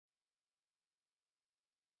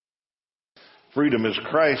Freedom is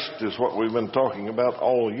Christ is what we've been talking about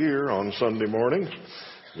all year on Sunday mornings,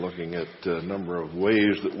 looking at a number of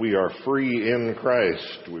ways that we are free in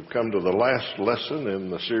Christ. We've come to the last lesson in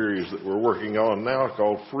the series that we're working on now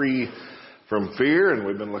called Free from Fear, and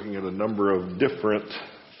we've been looking at a number of different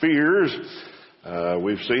fears.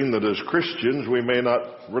 We've seen that as Christians we may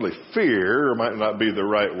not really fear, or might not be the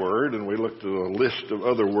right word, and we looked at a list of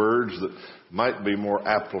other words that might be more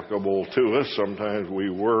applicable to us. Sometimes we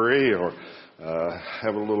worry or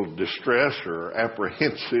have a little distress or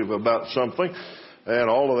apprehensive about something, and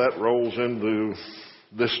all of that rolls into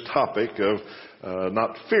this topic of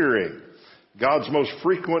not fearing. God's most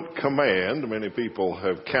frequent command, many people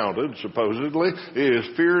have counted supposedly, is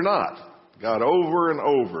fear not. God over and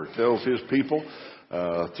over tells his people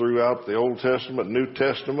throughout the Old Testament, New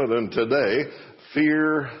Testament, and today,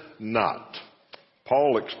 fear not.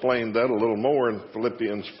 Paul explained that a little more in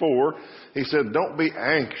Philippians 4. He said, don't be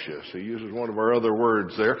anxious. He uses one of our other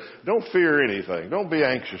words there. Don't fear anything. Don't be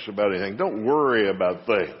anxious about anything. Don't worry about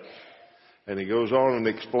things. And he goes on and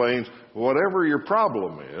explains, whatever your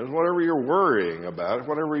problem is, whatever you're worrying about,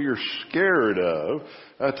 whatever you're scared of,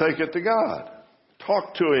 take it to God.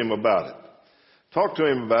 Talk to him about it. Talk to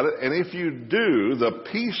him about it. And if you do, the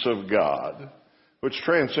peace of God, which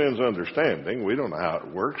transcends understanding, we don't know how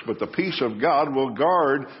it works, but the peace of God will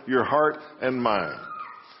guard your heart and mind.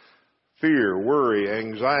 Fear, worry,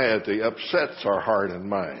 anxiety upsets our heart and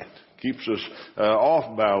mind, keeps us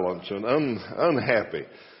off balance and unhappy.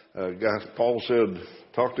 Paul said,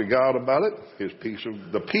 talk to God about it.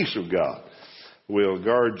 The peace of God will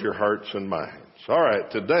guard your hearts and minds. All right,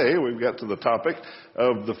 today we've got to the topic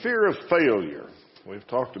of the fear of failure. We've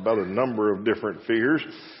talked about a number of different fears.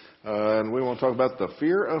 And we want to talk about the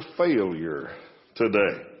fear of failure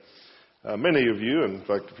today. Many of you, in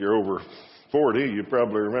fact, if you're over 40, you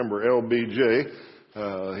probably remember LBJ.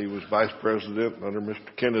 He was vice president under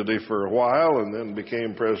Mr. Kennedy for a while and then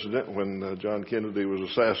became president when John Kennedy was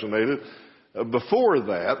assassinated. Before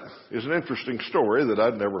that is an interesting story that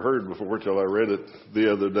I'd never heard before till I read it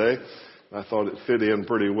the other day. I thought it fit in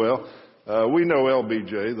pretty well. We know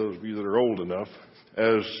LBJ, those of you that are old enough,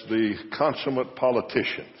 as the consummate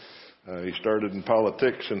politician. He started in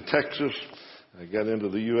politics in Texas, got into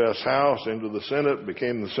the U.S. House, into the Senate,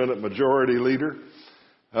 became the Senate Majority Leader.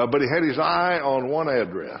 But he had his eye on one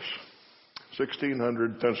address.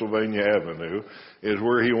 1600 Pennsylvania Avenue is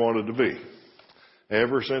where he wanted to be.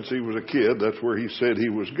 Ever since he was a kid, that's where he said he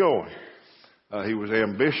was going. He was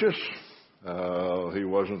ambitious. He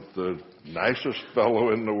wasn't the nicest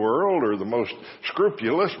fellow in the world or the most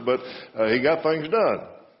scrupulous, but he got things done.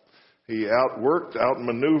 He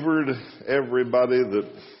outmaneuvered everybody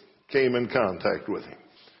that came in contact with him.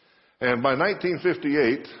 And by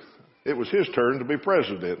 1958, it was his turn to be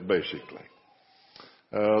president, basically.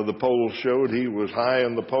 The polls showed he was high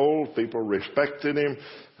in the polls. People respected him.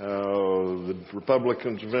 The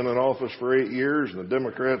Republicans had been in office for 8 years, and the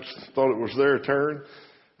Democrats thought it was their turn.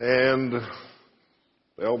 And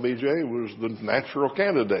LBJ was the natural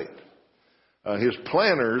candidate. His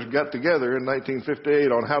planners got together in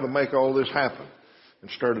 1958 on how to make all this happen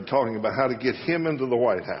and started talking about how to get him into the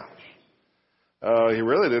White House. He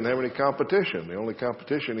really didn't have any competition. The only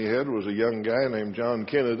competition he had was a young guy named John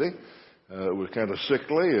Kennedy. Was kind of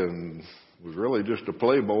sickly and was really just a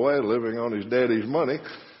playboy living on his daddy's money.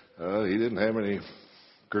 He didn't have any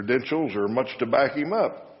credentials or much to back him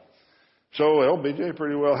up. So LBJ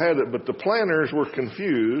pretty well had it, but the planners were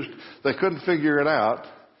confused. They couldn't figure it out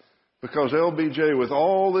because LBJ, with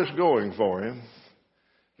all this going for him,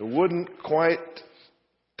 wouldn't quite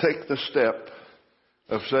take the step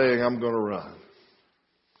of saying, I'm going to run.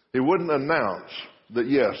 He wouldn't announce that,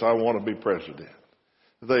 yes, I want to be president.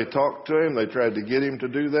 They talked to him. They tried to get him to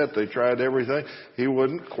do that. They tried everything. He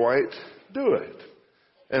wouldn't quite do it.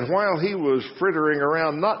 And while he was frittering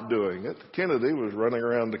around not doing it, Kennedy was running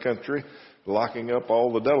around the country locking up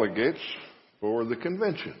all the delegates for the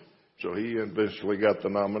convention. So he eventually got the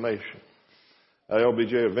nomination.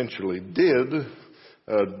 LBJ eventually did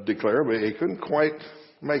declare, but he couldn't quite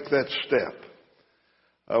make that step.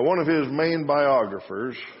 One of his main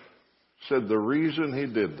biographers said the reason he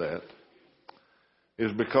did that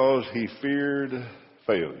is because he feared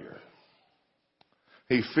failure.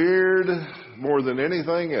 He feared more than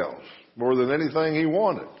anything else, more than anything he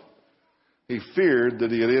wanted. He feared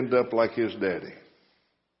that he'd end up like his daddy.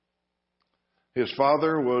 His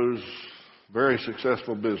father was a very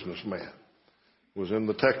successful businessman, was in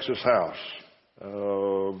the Texas house,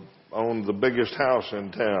 owned the biggest house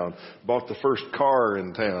in town, bought the first car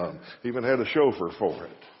in town, even had a chauffeur for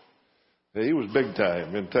it. He was big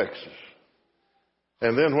time in Texas.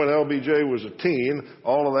 And then when LBJ was a teen,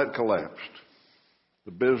 all of that collapsed.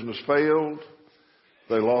 The business failed.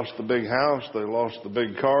 They lost the big house. They lost the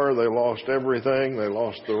big car. They lost everything. They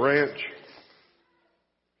lost the ranch.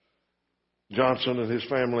 Johnson and his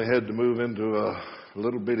family had to move into a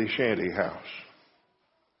little bitty shanty house.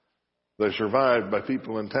 They survived by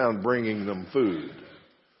people in town bringing them food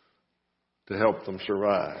to help them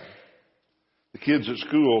survive. The kids at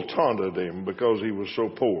school taunted him because he was so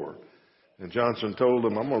poor. And Johnson told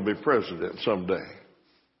them, "I'm going to be president someday."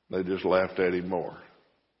 They just laughed at him more.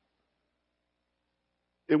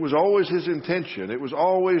 It was always his intention. It was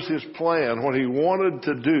always his plan. What he wanted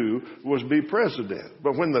to do was be president.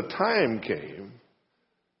 But when the time came,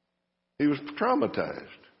 he was traumatized.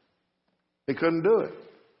 He couldn't do it.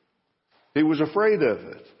 He was afraid of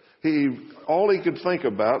it. All he could think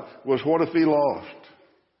about was, what if he lost?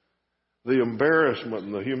 The embarrassment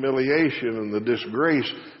and the humiliation and the disgrace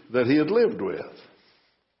that he had lived with.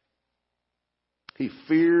 He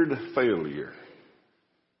feared failure.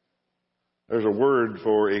 There's a word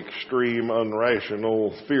for extreme,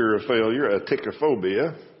 unrational fear of failure,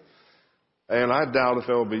 aticophobia. And I doubt if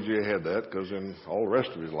LBJ had that, because in all the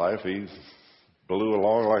rest of his life, he blew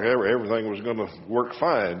along like everything was going to work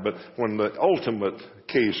fine. But when the ultimate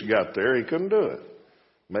case got there, he couldn't do it.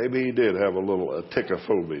 Maybe he did have a little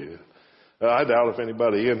aticophobia. I doubt if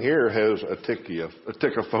anybody in here has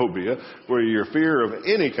aticophobia, where you're fear of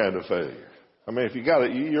any kind of failure. I mean, if you got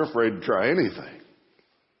it, you're afraid to try anything,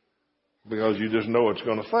 because you just know it's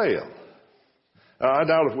going to fail. I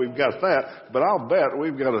doubt if we've got that, but I'll bet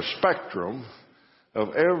we've got a spectrum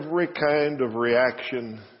of every kind of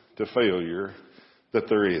reaction to failure that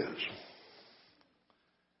there is.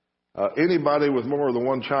 Anybody with more than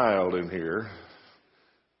one child in here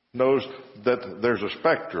knows that there's a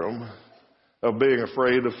spectrum of being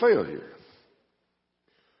afraid of failure.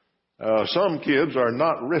 Some kids are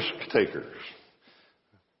not risk takers.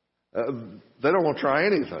 They don't want to try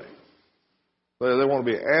anything. They want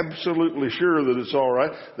to be absolutely sure that it's all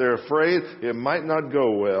right. They're afraid it might not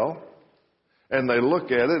go well. And they look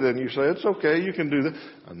at it and you say, "It's okay, you can do that."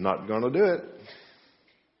 "I'm not going to do it.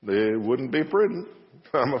 It wouldn't be prudent.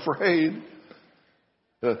 I'm afraid."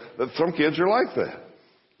 Some kids are like that.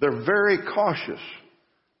 They're very cautious.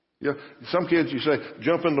 Some kids, you say,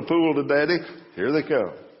 "Jump in the pool to Daddy." Here they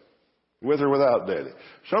come, with or without Daddy.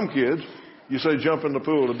 Some kids, you say, "Jump in the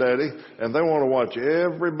pool to Daddy," and they want to watch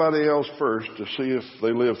everybody else first to see if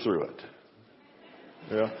they live through it.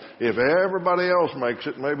 If everybody else makes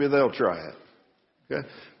it, maybe they'll try it. Okay?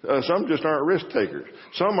 Some just aren't risk takers.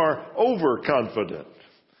 Some are overconfident.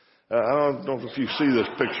 I don't know if you see this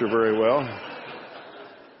picture very well,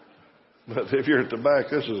 but if you're at the back,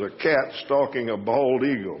 this is a cat stalking a bald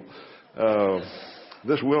eagle.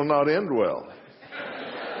 This will not end well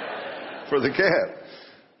for the cat.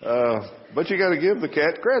 But you got to give the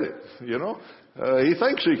cat credit, He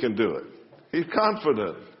thinks he can do it. He's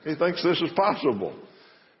confident. He thinks this is possible.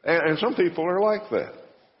 And some people are like that.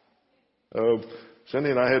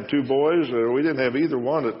 Cindy and I had two boys. We didn't have either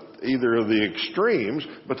one at either of the extremes,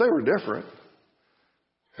 but they were different.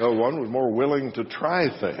 One was more willing to try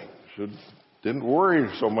things. Didn't worry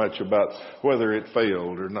so much about whether it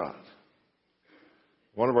failed or not.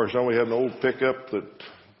 One of our sons, we had an old pickup that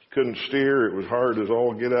couldn't steer. It was hard as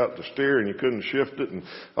all get out to steer, and you couldn't shift it. And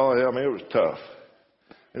it was tough.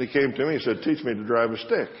 And he came to me and said, "Teach me to drive a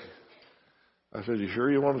stick." I said, "You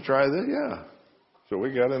sure you want to try this?" "Yeah." So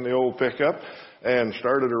we got in the old pickup and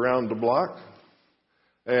started around the block.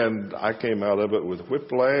 And I came out of it with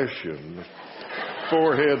whiplash and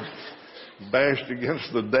forehead bashed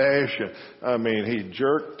against the dash. He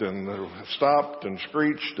jerked and stopped and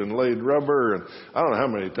screeched and laid rubber. And I don't know how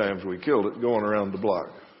many times we killed it going around the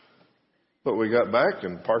block. But we got back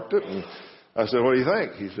and parked it, and I said, "What do you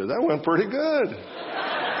think?" He said, "That went pretty good."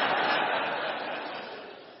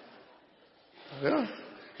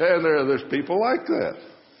 And there's people like that.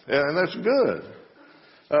 And that's good.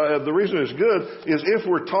 The reason it's good is if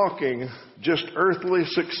we're talking just earthly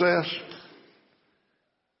success,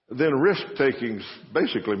 then risk-taking's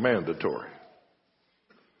basically mandatory.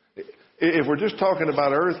 If we're just talking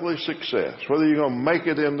about earthly success, whether you're going to make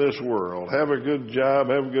it in this world, have a good job,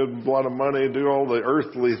 have a lot of money, do all the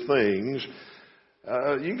earthly things,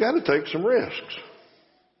 you got to take some risks.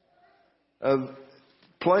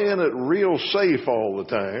 Playing it real safe all the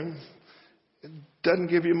time doesn't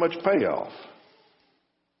give you much payoff.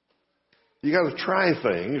 You got to try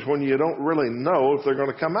things when you don't really know if they're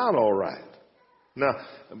going to come out all right. Now,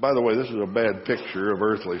 by the way, this is a bad picture of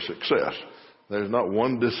earthly success. There's not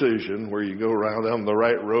one decision where you go around on the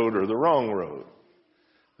right road or the wrong road.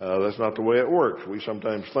 That's not the way it works. We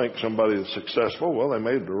sometimes think somebody is successful. Well, they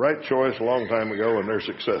made the right choice a long time ago and they're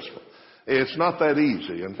successful. It's not that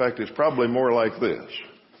easy. In fact, it's probably more like this.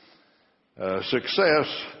 Success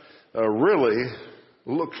really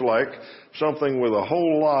looks like something with a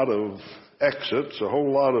whole lot of exits, a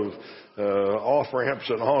whole lot of off-ramps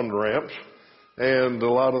and on-ramps, and a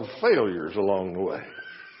lot of failures along the way.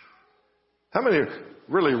 How many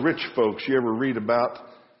really rich folks you ever read about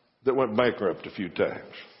that went bankrupt a few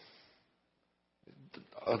times?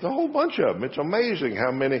 A whole bunch of them. It's amazing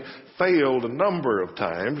how many failed a number of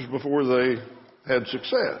times before they had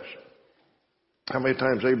success. How many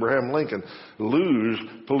times Abraham Lincoln lose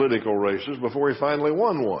political races before he finally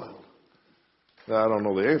won one? Now, I don't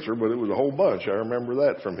know the answer, but it was a whole bunch. I remember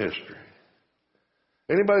that from history.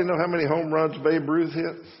 Anybody know how many home runs Babe Ruth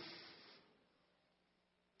hit?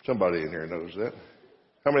 Somebody in here knows that.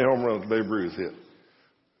 How many home runs Babe Ruth hit?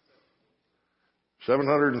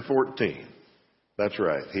 714. That's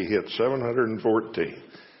right. He hit 714.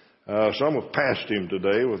 Some have passed him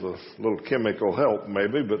today with a little chemical help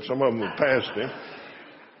maybe, but some of them have passed him.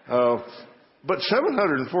 But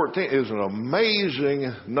 714 is an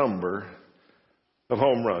amazing number of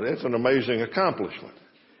home runs. It's an amazing accomplishment.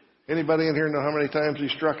 Anybody in here know how many times he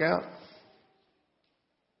struck out?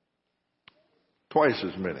 Twice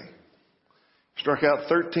as many. Struck out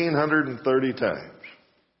 1,330 times.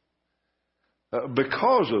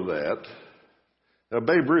 Because of that,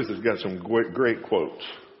 Babe Ruth has got some great quotes.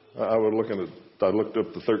 I looked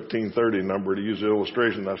up the 1330 number to use the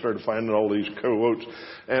illustration. I started finding all these quotes,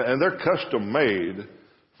 and they're custom made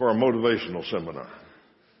for a motivational seminar.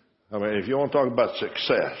 I mean, if you want to talk about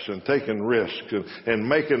success and taking risks and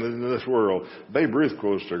making it in this world, Babe Ruth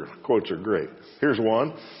quotes are great. Here's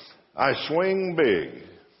one. I swing big.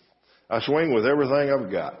 I swing with everything I've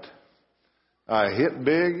got. I hit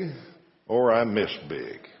big or I miss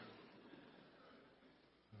big.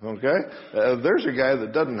 Okay? There's a guy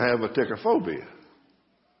that doesn't have a tickophobia.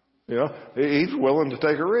 You know, he's willing to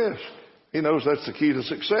take a risk. He knows that's the key to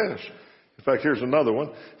success. In fact, here's another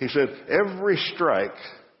one. He said, every strike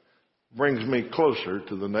brings me closer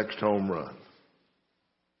to the next home run.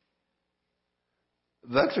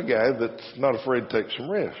 That's a guy that's not afraid to take some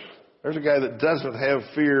risks. There's a guy that doesn't have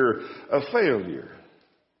fear of failure.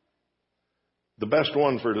 The best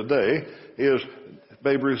one for today is,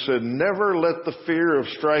 Babe Ruth said, never let the fear of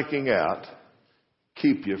striking out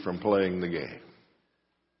keep you from playing the game.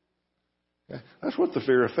 Okay? That's what the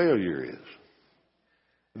fear of failure is.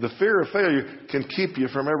 The fear of failure can keep you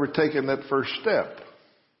from ever taking that first step.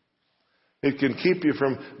 It can keep you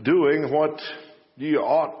from doing what you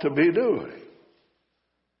ought to be doing.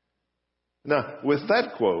 Now, with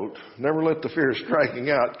that quote, never let the fear of striking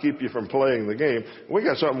out keep you from playing the game, we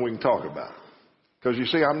got something we can talk about. Because you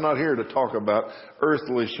see, I'm not here to talk about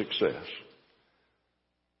earthly success.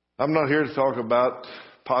 I'm not here to talk about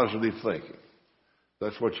positive thinking.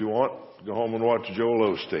 That's what you want. Go home and watch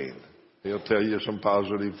Joel Osteen. He'll tell you some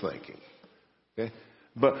positive thinking. Okay?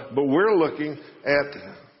 But we're looking at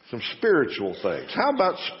some spiritual things. How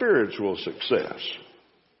about spiritual success?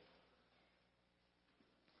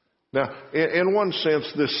 Now, in one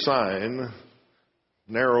sense, this sign,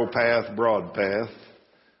 narrow path, broad path,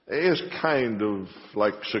 is kind of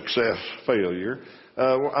like success, failure.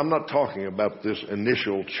 I'm not talking about this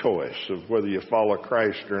initial choice of whether you follow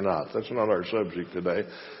Christ or not. That's not our subject today.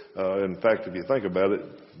 In fact, if you think about it,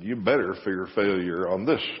 you better fear failure on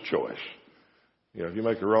this choice. You know, if you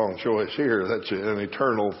make a wrong choice here, that's an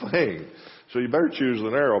eternal thing. So you better choose the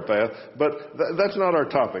narrow path. But that's not our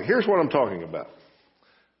topic. Here's what I'm talking about.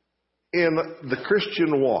 In the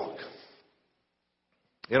Christian walk,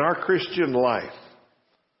 in our Christian life,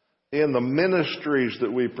 in the ministries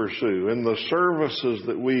that we pursue, in the services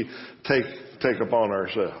that we take upon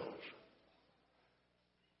ourselves,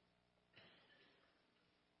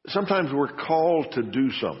 sometimes we're called to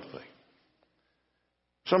do something.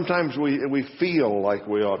 Sometimes we feel like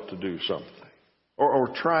we ought to do something, or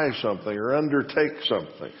try something, or undertake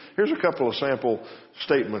something. Here's a couple of sample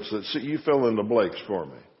statements that you fill in the blanks for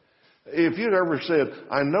me. If you'd ever said,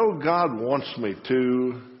 I know God wants me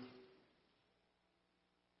to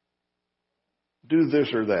do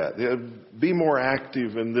this or that, be more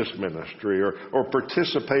active in this ministry, or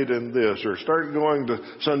participate in this, or start going to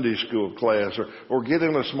Sunday school class, or get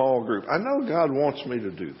in a small group. I know God wants me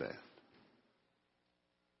to do that.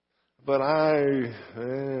 But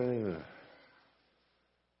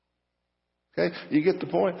okay, you get the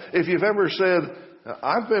point? If you've ever said,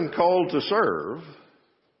 I've been called to serve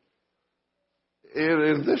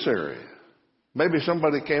in this area, maybe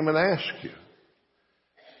somebody came and asked you.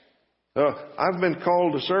 I've been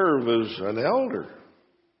called to serve as an elder.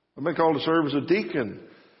 I've been called to serve as a deacon,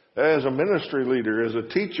 as a ministry leader, as a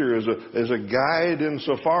teacher, as a guide in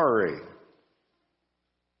safari.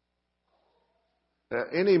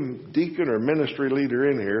 Any deacon or ministry leader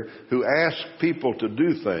in here who asks people to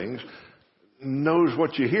do things knows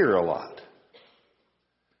what you hear a lot.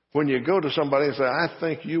 When you go to somebody and say, I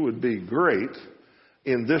think you would be great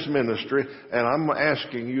in this ministry, and I'm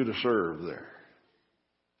asking you to serve there.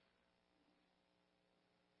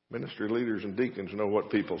 Ministry leaders and deacons know what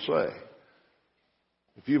people say.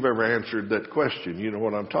 If you've ever answered that question, you know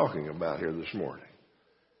what I'm talking about here this morning.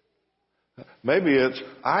 Maybe it's,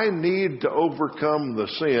 I need to overcome the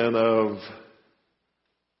sin of,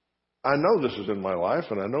 I know this is in my life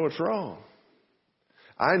and I know it's wrong.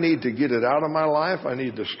 I need to get it out of my life. I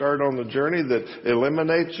need to start on the journey that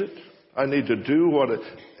eliminates it. I need to do what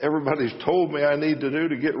everybody's told me I need to do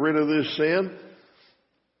to get rid of this sin.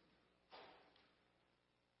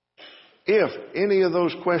 If any of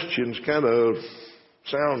those questions kind of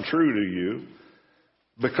sound true to you,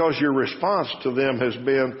 because your response to them has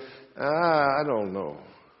been, I don't know.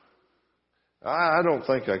 I don't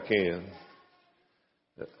think I can.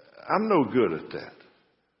 I'm no good at that.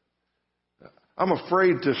 I'm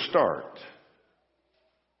afraid to start.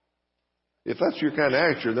 If that's your kind of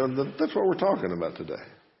answer, then that's what we're talking about today.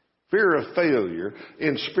 Fear of failure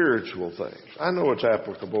in spiritual things. I know it's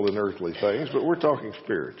applicable in earthly things, but we're talking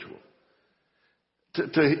spiritual.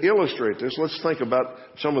 To illustrate this, let's think about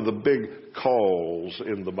some of the big calls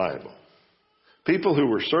in the Bible. People who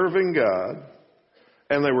were serving God,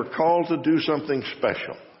 and they were called to do something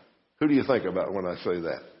special. Who do you think about when I say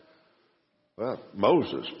that? Well,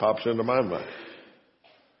 Moses pops into my mind.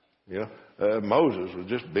 Moses was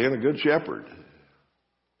just being a good shepherd.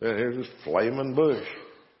 Here's this flaming bush.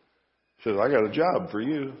 Says, I got a job for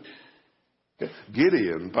you.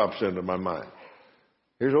 Gideon pops into my mind.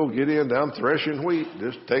 Here's old Gideon down threshing wheat,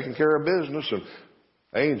 just taking care of business. And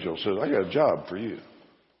angel says, I got a job for you.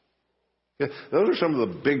 Those are some of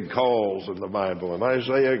the big calls in the Bible. And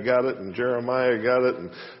Isaiah got it, and Jeremiah got it,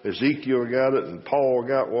 and Ezekiel got it, and Paul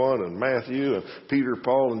got one, and Matthew, and Peter,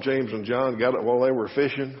 Paul, and James, and John got it while they were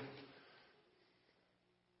fishing.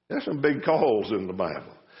 There's some big calls in the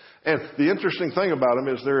Bible. And the interesting thing about them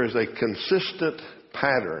is there is a consistent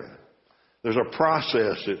pattern. There's a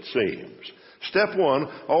process, it seems. Step one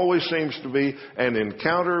always seems to be an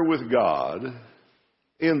encounter with God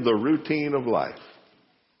in the routine of life.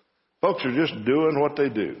 Folks are just doing what they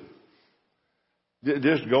do.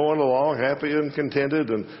 Just going along happy and contented,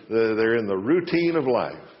 and they're in the routine of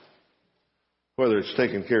life. Whether it's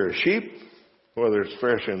taking care of sheep, whether it's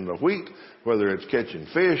threshing the wheat, whether it's catching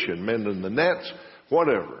fish and mending the nets,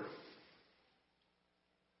 whatever.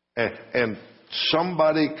 And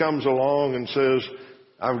somebody comes along and says,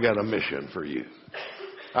 I've got a mission for you.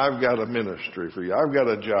 I've got a ministry for you. I've got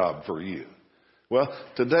a job for you. Well,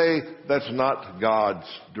 today, that's not God's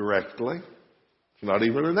directly. It's not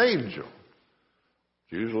even an angel.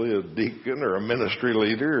 It's usually a deacon or a ministry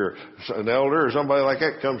leader or an elder or somebody like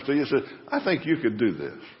that comes to you and says, I think you could do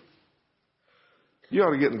this. You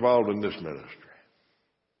ought to get involved in this ministry.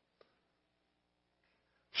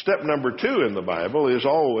 Step number 2 in the Bible is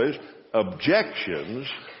always objections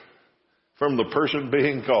from the person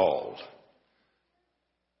being called.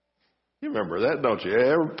 You remember that, don't you?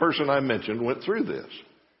 Every person I mentioned went through this.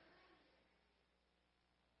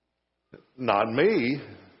 Not me.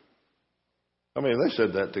 I mean, they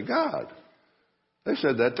said that to God. They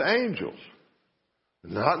said that to angels.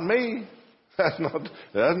 Not me. That's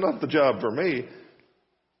not the job for me.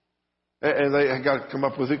 And they got to come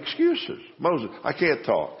up with excuses. Moses, I can't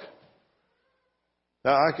talk.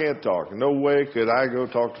 Now, I can't talk. No way could I go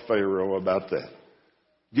talk to Pharaoh about that.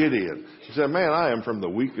 Gideon, he said, man, I am from the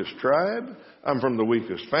weakest tribe. I'm from the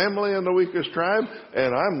weakest family in the weakest tribe,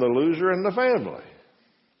 and I'm the loser in the family.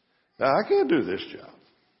 Now, I can't do this job.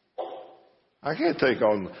 I can't take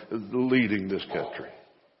on leading this country.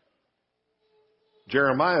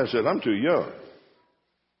 Jeremiah said, I'm too young.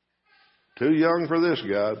 Too young for this,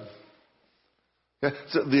 God.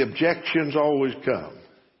 So the objections always come.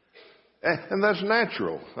 And that's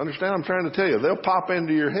natural. Understand? I'm trying to tell you. They'll pop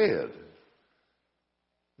into your head.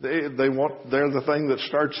 They're the thing that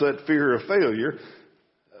starts that fear of failure.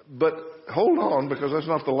 But hold on, because that's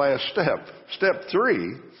not the last step. Step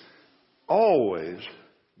 3, always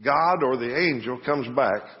God or the angel comes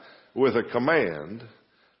back with a command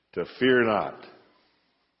to fear not.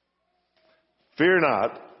 Fear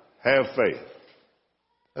not, have faith.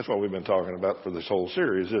 That's what we've been talking about for this whole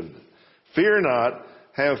series, isn't it? Fear not,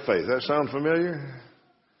 have faith. That sound familiar?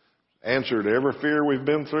 Answer to every fear we've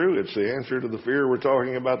been through. It's the answer to the fear we're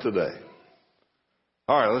talking about today.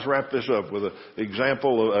 All right, let's wrap this up with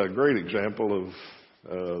a great example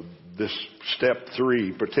of this step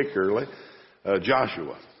 3 particularly,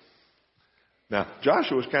 Joshua. Now,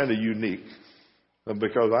 Joshua's kind of unique.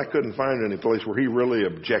 because I couldn't find any place where he really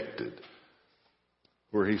objected,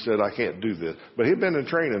 where he said, I can't do this. But he'd been in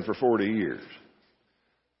training for 40 years.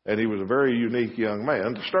 And he was a very unique young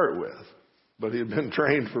man to start with. But he had been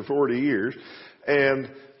trained for 40 years. And,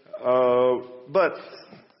 but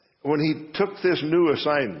when he took this new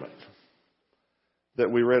assignment that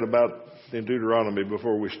we read about in Deuteronomy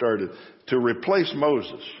before we started, to replace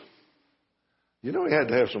Moses, you know, he had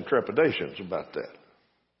to have some trepidations about that.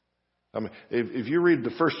 I mean, if you read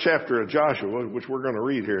the first chapter of Joshua, which we're going to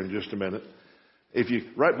read here in just a minute,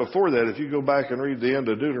 right before that, if you go back and read the end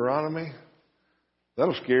of Deuteronomy,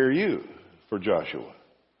 that'll scare you for Joshua.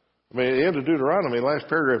 I mean, the end of Deuteronomy, last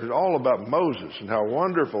paragraph, is all about Moses and how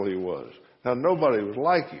wonderful he was, how nobody was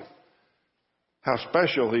like him, how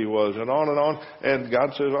special he was, and on and on. And God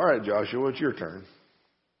says, all right, Joshua, it's your turn.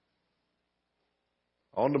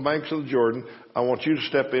 On the banks of the Jordan, I want you to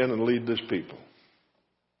step in and lead this people.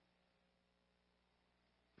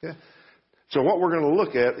 Okay? So what we're going to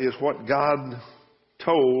look at is what God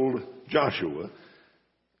told Joshua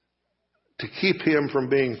to keep him from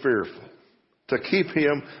being fearful, to keep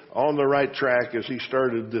him on the right track as he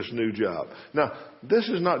started this new job. Now, this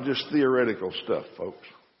is not just theoretical stuff, folks.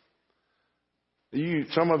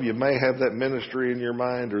 Some of you may have that ministry in your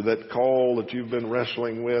mind, or that call that you've been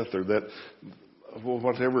wrestling with, or that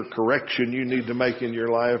whatever correction you need to make in your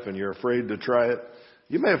life and you're afraid to try it.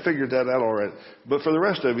 You may have figured that out already. But for the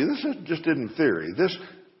rest of you, this just isn't theory.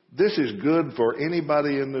 This is good for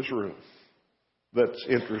anybody in this room that's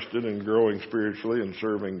interested in growing spiritually and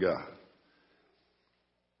serving God.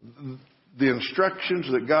 The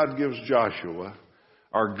instructions that God gives Joshua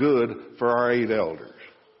are good for our 8 elders.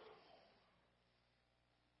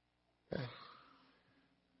 Okay.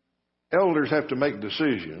 Elders have to make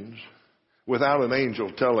decisions without an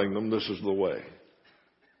angel telling them this is the way.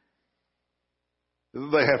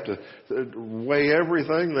 They have to weigh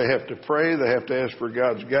everything. They have to pray. They have to ask for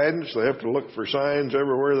God's guidance. They have to look for signs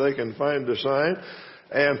everywhere they can find a sign.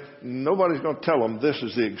 And nobody's going to tell them this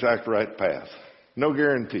is the exact right path. No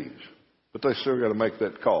guarantees. But they still got to make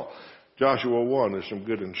that call. Joshua 1 is some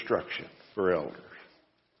good instruction for elders.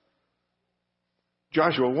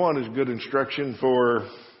 Joshua 1 is good instruction for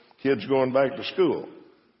kids going back to school.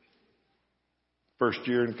 First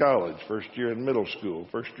year in college, first year in middle school,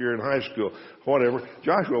 first year in high school, whatever.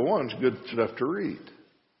 Joshua 1's good stuff to read.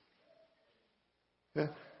 Yeah.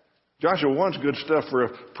 Joshua 1's good stuff for a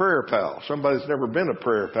prayer pal. Somebody that's never been a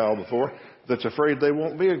prayer pal before that's afraid they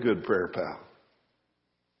won't be a good prayer pal.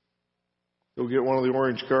 You'll get one of the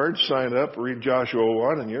orange cards, sign up, read Joshua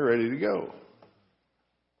 1, and you're ready to go.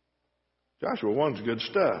 Joshua 1's good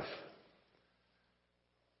stuff.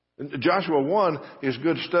 Joshua 1 is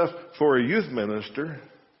good stuff for a youth minister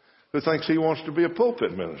who thinks he wants to be a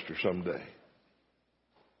pulpit minister someday.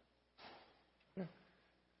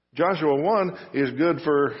 Joshua 1 is good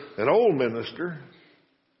for an old minister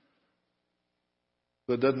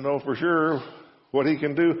that doesn't know for sure what he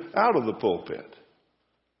can do out of the pulpit.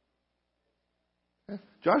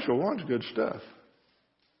 Joshua 1's good stuff.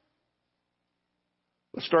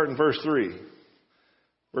 Let's start in verse 3.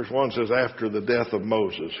 Verse 1 says, after the death of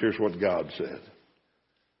Moses, here's what God said.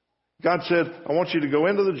 God said, I want you to go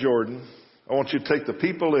into the Jordan. I want you to take the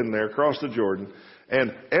people in there, across the Jordan,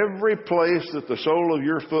 and every place that the sole of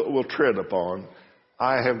your foot will tread upon,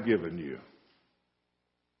 I have given you.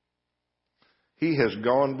 He has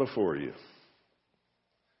gone before you.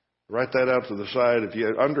 Write that out to the side. If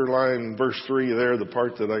you underline verse 3 there, the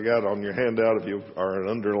part that I got on your handout, if you are an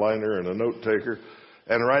underliner and a note taker,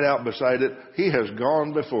 and right out beside it, He has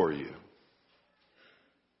gone before you.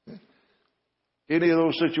 Any of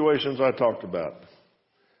those situations I talked about,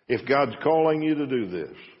 if God's calling you to do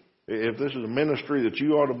this, if this is a ministry that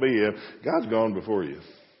you ought to be in, God's gone before you.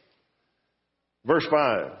 Verse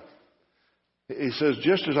 5, He says,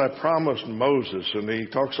 just as I promised Moses, and He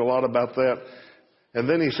talks a lot about that. And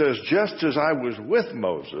then He says, just as I was with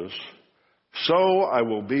Moses, so I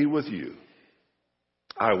will be with you.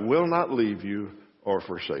 I will not leave you or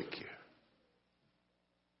forsake you.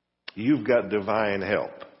 You've got divine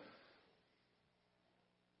help.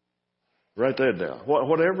 Write that down.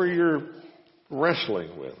 Whatever you're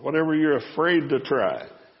wrestling with, whatever you're afraid to try,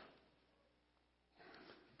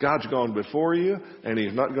 God's gone before you, and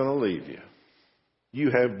He's not going to leave you.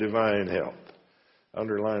 You have divine help.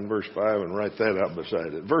 Underline verse 5 and write that out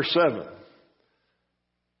beside it. Verse 7.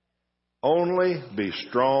 Only be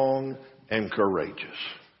strong and courageous.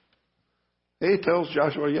 He tells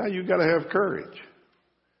Joshua, yeah, you got to have courage.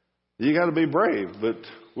 You got to be brave, but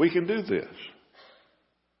we can do this.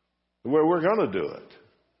 We're going to do it.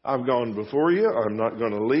 I've gone before you. I'm not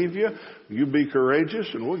going to leave you. You be courageous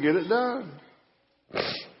and we'll get it done.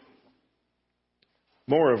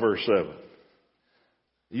 More of verse 7.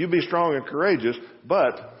 You be strong and courageous,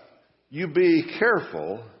 but you be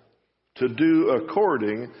careful to do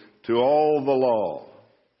according to all the law.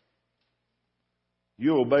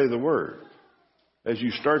 You obey the word. As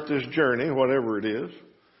you start this journey, whatever it is,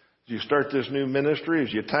 as you start this new ministry,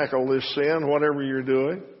 as you tackle this sin, whatever you're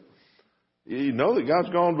doing, you know that God's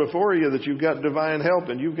gone before you, that you've got divine help,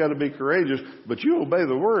 and you've got to be courageous, but you obey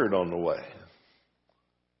the word on the way.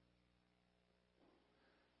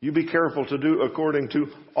 You be careful to do according to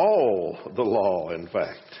all the law, in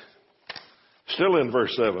fact. Still in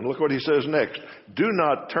verse 7, look what he says next. Do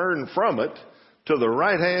not turn from it to the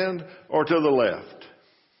right hand or to the left.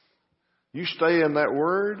 You stay in that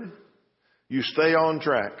word. You stay on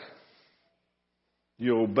track.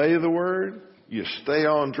 You obey the word. You stay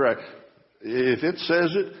on track. If it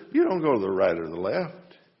says it, you don't go to the right or the left.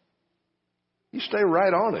 You stay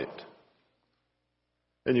right on it.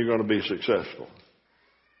 And you're going to be successful.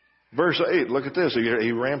 Verse 8, look at this.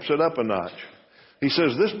 He ramps it up a notch. He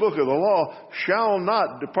says, this book of the law shall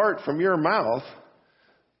not depart from your mouth,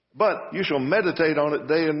 but you shall meditate on it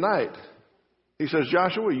day and night. He says,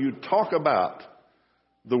 Joshua, you talk about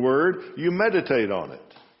the word, you meditate on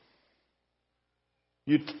it.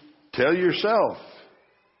 You tell yourself,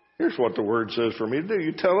 here's what the word says for me to do.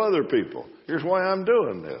 You tell other people, here's why I'm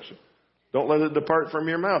doing this. Don't let it depart from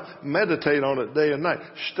your mouth. Meditate on it day and night.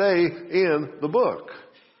 Stay in the book.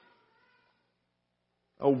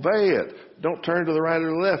 Obey it. Don't turn to the right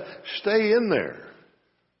or the left. Stay in there.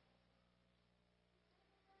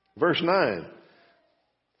 Verse 9.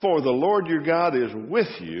 For the Lord your God is with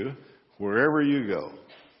you wherever you go.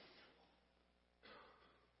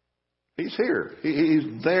 He's here.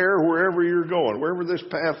 He's there wherever you're going. Wherever this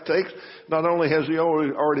path takes, not only has He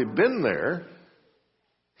already been there,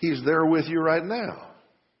 He's there with you right now.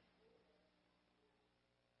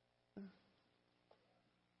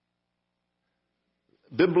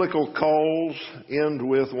 Biblical calls end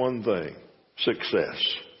with one thing: success.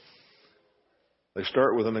 They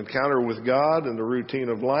start with an encounter with God in the routine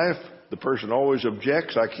of life. The person always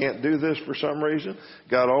objects. I can't do this for some reason.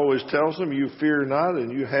 God always tells them, you fear not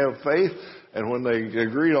and you have faith. And when they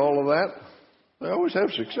agree to all of that, they always have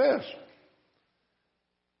success.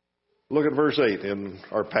 Look at verse 8 in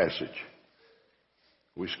our passage.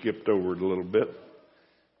 We skipped over it a little bit.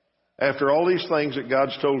 After all these things that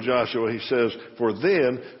God's told Joshua, He says, for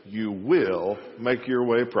then you will make your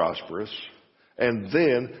way prosperous, and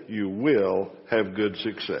then you will have good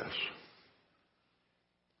success.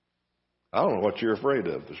 I don't know what you're afraid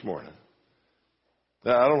of this morning.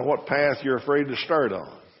 I don't know what path you're afraid to start on.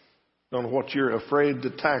 I don't know what you're afraid to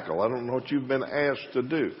tackle. I don't know what you've been asked to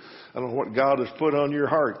do. I don't know what God has put on your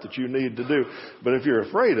heart that you need to do. But if you're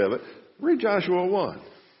afraid of it, read Joshua 1.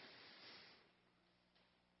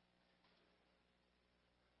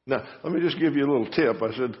 Now, let me just give you a little tip.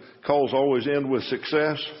 I said calls always end with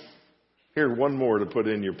success. Here, one more to put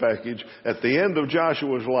in your package. At the end of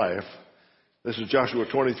Joshua's life, this is Joshua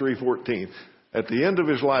 23:14. At the end of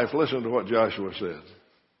his life, listen to what Joshua said.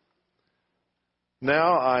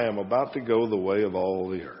 Now I am about to go the way of all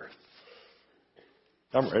the earth.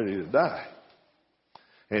 I'm ready to die.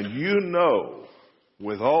 And you know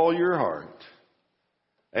with all your heart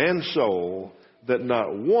and soul that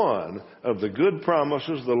not one of the good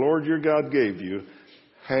promises the Lord your God gave you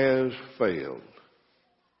has failed.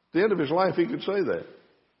 At the end of his life, he could say that.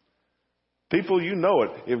 People, you know it.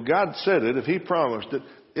 If God said it, if He promised it,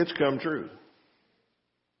 it's come true.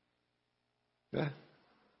 Yeah.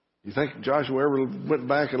 You think Joshua ever went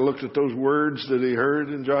back and looked at those words that he heard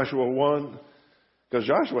in Joshua 1? Because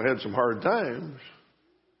Joshua had some hard times.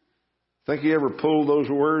 Think he ever pulled those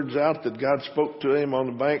words out that God spoke to him on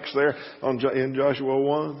the banks there in Joshua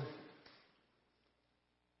 1?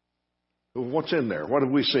 What's in there? What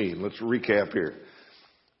have we seen? Let's recap here.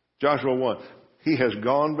 Joshua 1. He has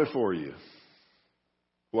gone before you.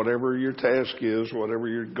 Whatever your task is, whatever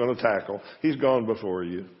you're going to tackle, He's gone before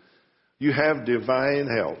you. You have divine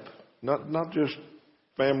help. Not just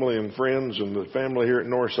family and friends and the family here at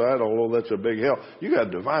Northside, although that's a big help. You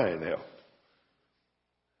got divine help.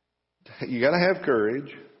 You got to have courage.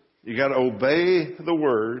 You got to obey the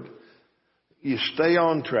word. You stay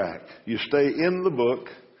on track. You stay in the book,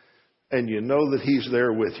 and you know that He's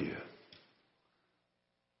there with you.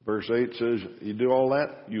 Verse 8 says, you do all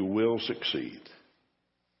that, you will succeed.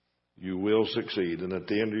 You will succeed. And at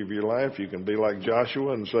the end of your life, you can be like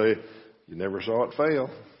Joshua and say, you never saw it fail.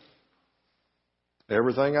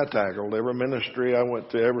 Everything I tackled, every ministry I went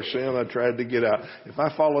to, every sin I tried to get out, if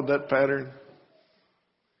I followed that pattern,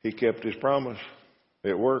 He kept His promise.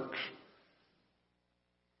 It works.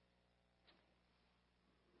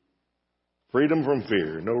 Freedom from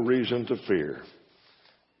fear. No reason to fear.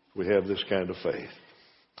 We have this kind of faith.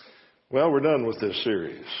 Well, we're done with this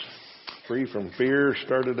series. Free from fear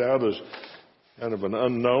started out as kind of an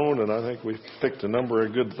unknown, and I think we've picked a number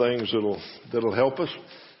of good things that'll help us.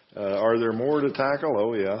 Are there more to tackle?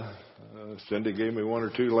 Oh, yeah. Cindy gave me one or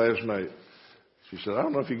two last night. She said, I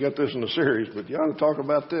don't know if you got this in the series, but you ought to talk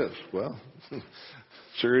about this. Well,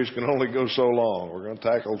 series can only go so long. We're going to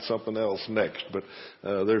tackle something else next, but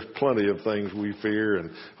there's plenty of things we fear,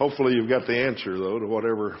 and hopefully you've got the answer, though, to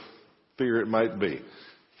whatever fear it might be.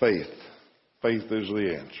 Faith. Faith is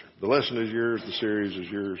the answer. The lesson is yours. The series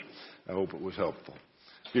is yours. I hope it was helpful.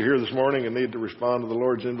 If you're here this morning and need to respond to the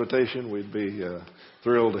Lord's invitation, we'd be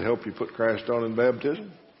thrilled to help you put Christ on in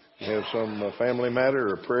baptism. If you have some family matter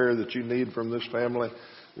or prayer that you need from this family,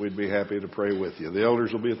 we'd be happy to pray with you. The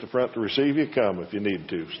elders will be at the front to receive you. Come if you need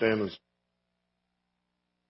to. Stand and